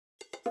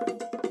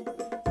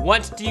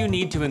What do you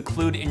need to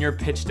include in your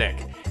pitch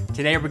deck?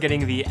 Today we're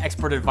getting the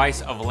expert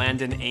advice of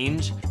Landon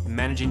Ainge,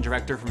 Managing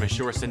Director from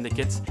Assure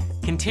Syndicates,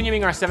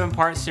 continuing our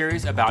 7-part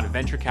series about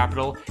venture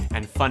capital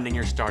and funding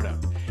your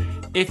startup.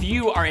 If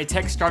you are a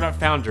tech startup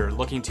founder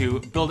looking to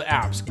build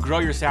apps, grow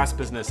your SaaS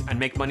business, and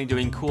make money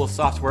doing cool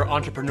software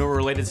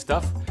entrepreneur-related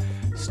stuff,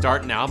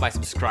 start now by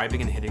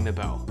subscribing and hitting the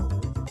bell.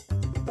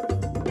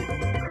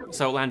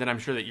 So Landon, I'm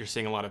sure that you're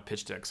seeing a lot of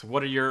pitch decks.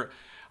 What are your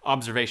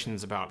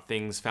observations about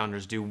things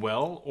founders do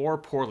well or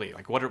poorly?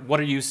 Like what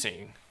are you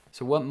seeing?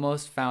 So what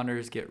most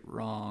founders get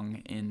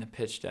wrong in the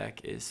pitch deck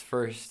is,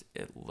 first,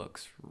 it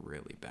looks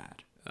really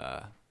bad.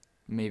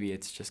 Maybe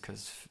it's just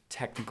because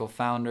technical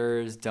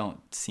founders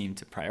don't seem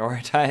to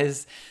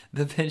prioritize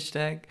the pitch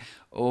deck,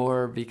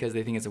 or because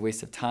they think it's a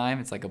waste of time.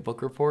 It's like a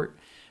book report.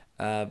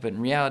 But in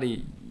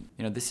reality,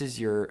 this is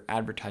your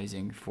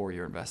advertising for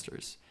your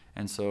investors.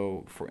 And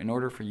so in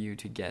order for you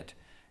to get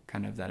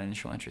kind of that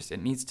initial interest,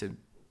 it needs to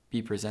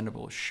be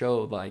presentable,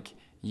 show like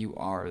you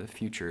are the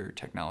future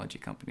technology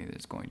company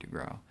that's going to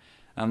grow.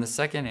 The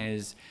second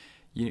is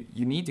you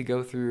need to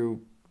go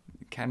through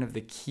kind of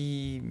the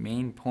key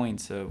main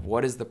points of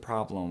what is the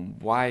problem,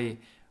 why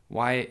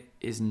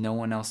is no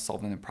one else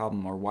solving the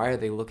problem, or why are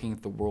they looking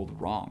at the world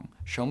wrong?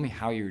 Show me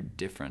how you're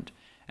different,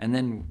 and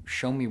then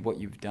show me what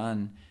you've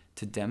done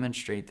to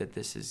demonstrate that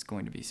this is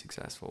going to be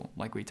successful,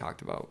 like we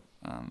talked about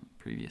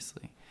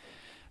previously.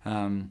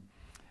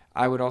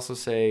 I would also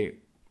say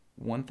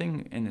one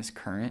thing in this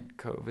current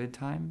COVID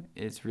time,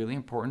 it's really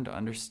important to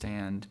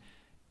understand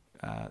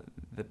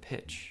the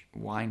pitch.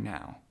 Why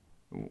now?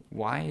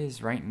 Why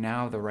is right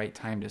now the right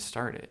time to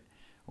start it?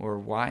 Or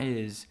why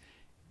is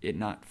it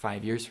not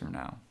 5 years from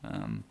now?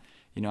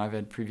 I've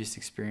had previous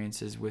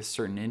experiences with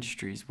certain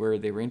industries where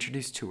they were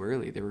introduced too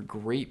early. They were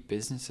great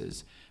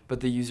businesses, but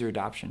the user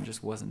adoption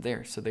just wasn't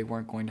there. So they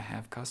weren't going to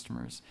have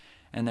customers.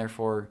 And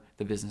therefore,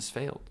 the business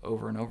failed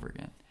over and over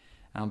again.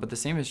 But the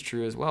same is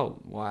true as well.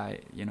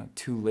 Why,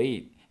 too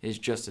late is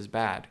just as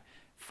bad.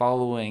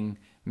 Following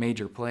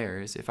major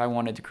players, if I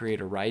wanted to create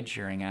a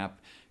ride-sharing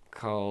app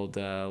called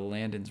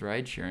Landon's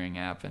Ride-Sharing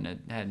App, and it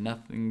had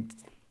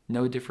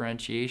no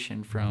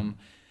differentiation from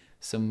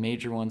some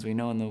major ones we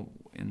know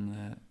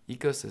in the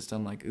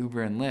ecosystem like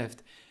Uber and Lyft,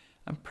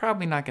 I'm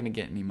probably not going to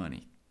get any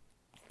money.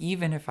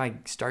 Even if I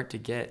start to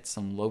get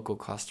some local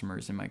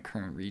customers in my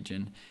current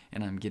region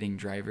and I'm getting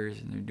drivers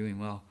and they're doing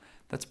well,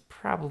 that's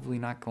probably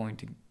not going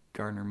to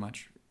garner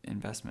much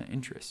investment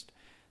interest.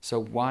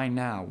 So why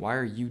now? Why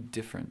are you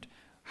different?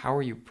 How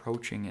are you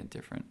approaching it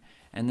different?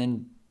 And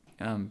then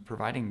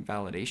providing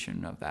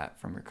validation of that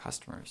from your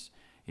customers,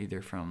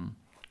 either from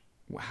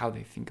how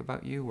they think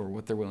about you or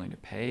what they're willing to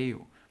pay.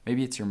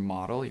 Maybe it's your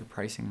model, your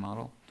pricing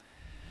model.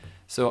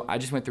 So I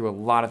just went through a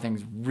lot of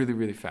things really,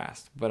 really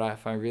fast. But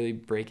if I really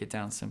break it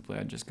down simply,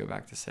 I'd just go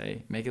back to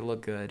say, make it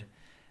look good.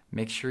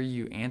 Make sure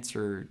you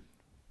answer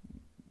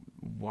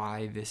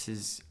why this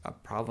is a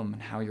problem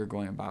and how you're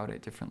going about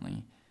it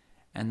differently.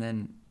 And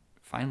then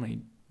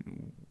finally,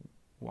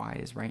 why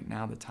is right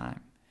now the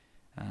time?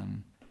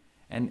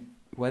 And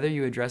whether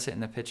you address it in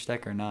the pitch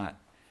deck or not,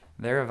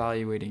 they're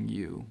evaluating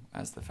you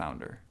as the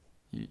founder.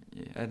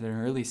 At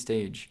an early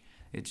stage,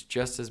 it's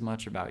just as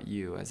much about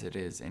you as it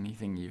is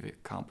anything you've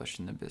accomplished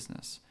in the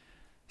business.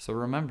 So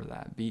remember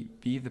that.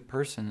 Be the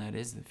person that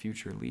is the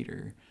future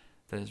leader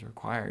that is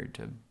required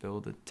to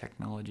build a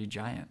technology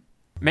giant.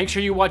 Make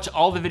sure you watch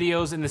all the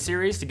videos in the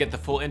series to get the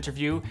full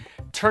interview.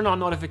 Turn on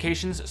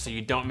notifications so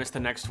you don't miss the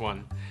next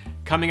one.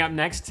 Coming up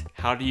next,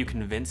 how do you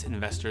convince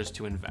investors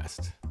to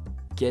invest?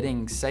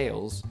 Getting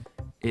sales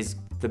is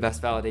the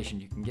best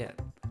validation you can get.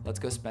 Let's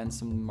go spend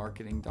some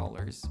marketing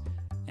dollars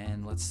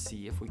and let's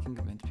see if we can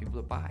convince people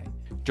to buy.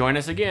 Join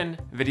us again.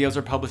 Videos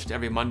are published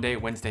every Monday,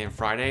 Wednesday, and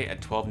Friday at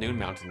 12 noon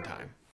Mountain Time.